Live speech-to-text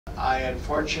I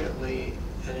unfortunately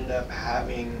ended up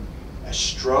having a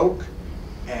stroke,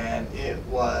 and it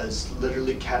was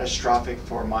literally catastrophic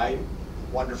for my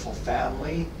wonderful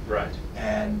family. Right.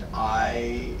 And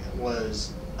I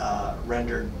was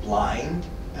rendered blind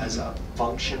as a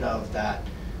function of that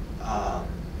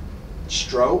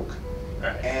stroke,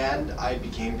 Right. and I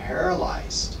became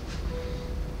paralyzed.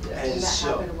 And that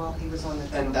happened while he was on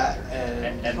the and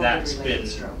that's been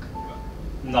stroke.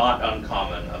 not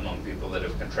uncommon among people that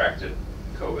have contracted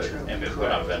COVID True. and been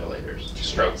put on ventilators.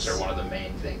 Strokes Yes. are one of the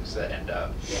main things that end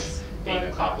up Yes. being a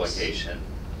Blood clots. complication,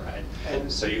 right?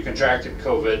 And So you contracted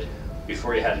COVID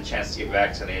before you had a chance to get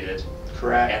vaccinated,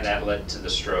 correct. and that led to the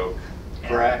stroke, and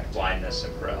Correct. blindness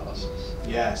and paralysis.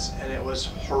 Yes, and it was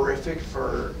horrific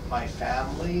for my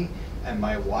family and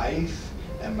my wife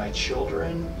and my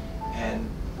children, and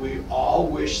we all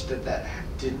wish that that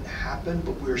didn't happen,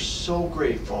 but we're so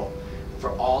grateful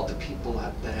for all the people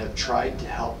that have tried to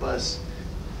help us,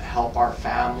 help our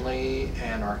family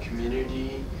and our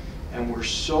community, and we're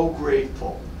so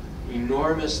grateful,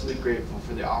 enormously grateful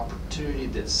for the opportunity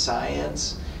that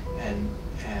science and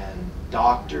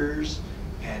doctors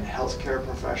and healthcare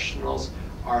professionals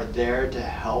are there to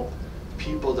help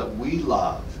people that we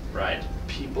love, Right.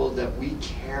 people that we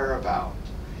care about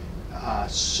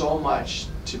so much,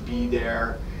 to be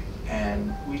there.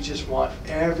 And we just want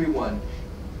everyone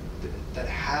that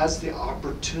has the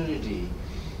opportunity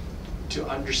to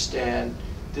understand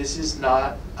this is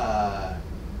not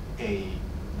a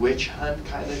witch hunt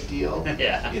kind of deal.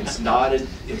 Yeah. It's not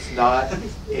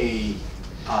a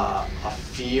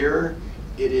fear.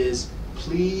 It is,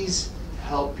 please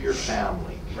help your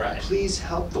family. Right. Please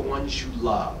help the ones you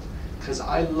love, because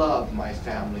I love my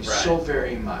family so Right.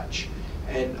 very much,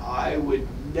 and I would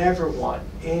never want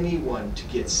anyone to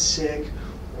get sick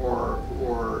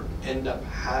or end up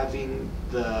having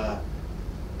the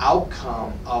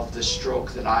outcome of the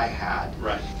stroke that I had.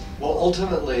 Right. Well,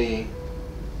 ultimately,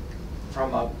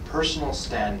 from a personal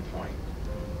standpoint,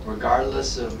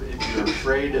 regardless of if you're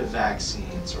afraid of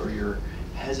vaccines or you're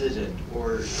hesitant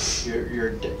or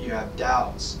you have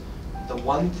doubts, the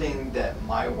one thing that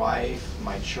my wife,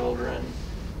 my children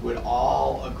would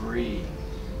all agree,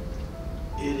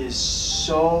 it is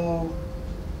so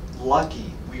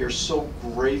lucky, we are so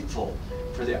grateful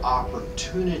for the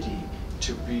opportunity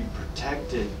to be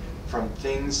protected from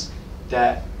things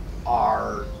that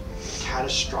are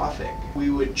catastrophic. We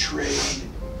would trade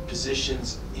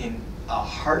positions in a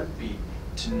heartbeat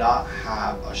to not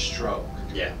have a stroke,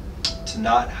 Yeah. to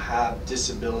not have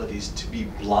disabilities, to be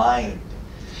blind,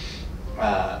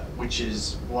 which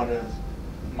is one of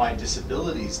my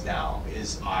disabilities now,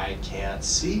 is I can't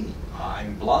see,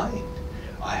 I'm blind.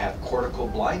 I have cortical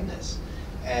blindness.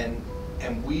 And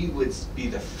we would be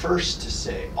the first to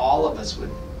say, all of us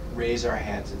would raise our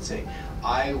hands and say,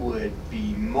 I would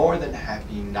be more than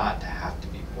happy not to have to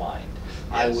be blind.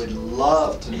 Yes. I would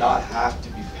love to not have to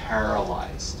be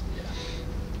paralyzed.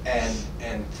 Yeah.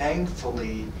 And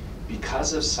thankfully,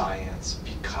 because of science,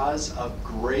 because of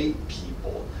great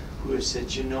people who have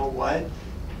said, you know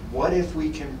what if we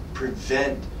can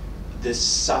prevent this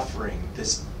suffering,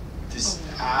 this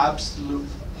absolute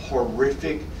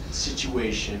horrific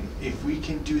situation? If we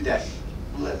can do that,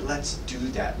 let's do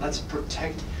that. Let's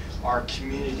protect our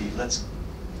community. Let's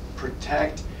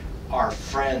protect our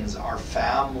friends, our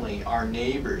family, our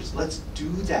neighbors. Let's do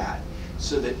that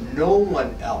so that no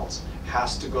one else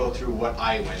has to go through what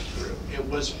I went through. It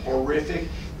was horrific.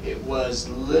 It was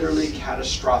literally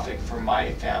catastrophic for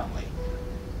my family.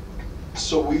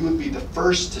 So we would be the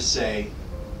first to say,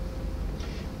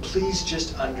 please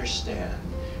just understand,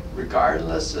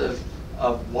 regardless of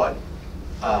what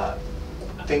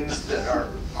things that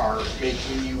are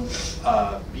making you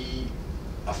be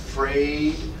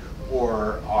afraid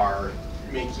or are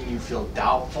making you feel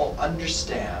doubtful,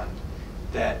 understand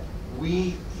that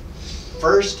we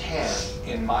firsthand,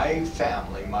 in my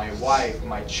family, my wife,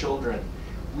 my children,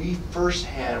 we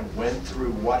firsthand went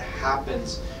through what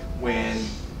happens when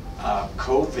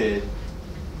COVID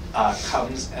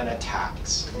comes and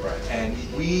attacks. Right. And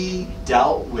we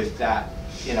dealt with that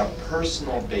in a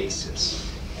personal basis.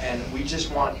 And we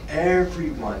just want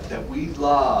everyone that we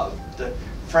love, the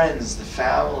friends, the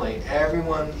family,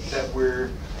 everyone that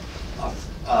we're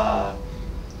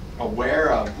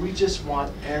aware of, we just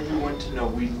want everyone to know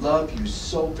we love you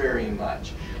so very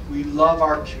much. We love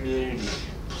our community.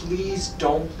 Please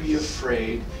don't be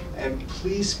afraid, and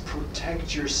please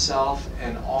protect yourself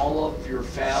and all of your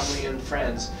family and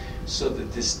friends so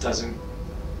that this doesn't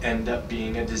end up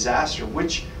being a disaster,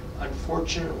 which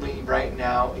unfortunately right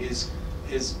now is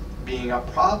being a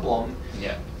problem.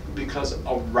 Yeah. Because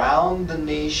around the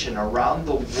nation, around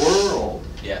the world,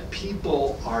 Yeah.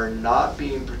 People are not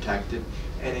being protected,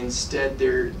 and instead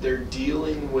they're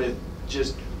dealing with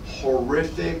just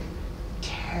horrific,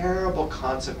 terrible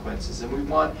consequences. And we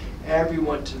want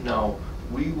everyone to know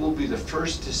we will be the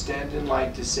first to stand in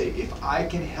line to say, if I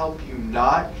can help you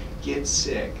not get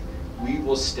sick, we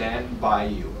will stand by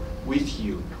you, with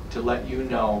you, to let you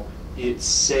know it's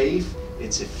safe,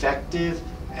 it's effective,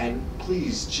 and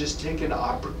please just take an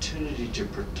opportunity to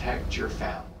protect your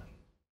family.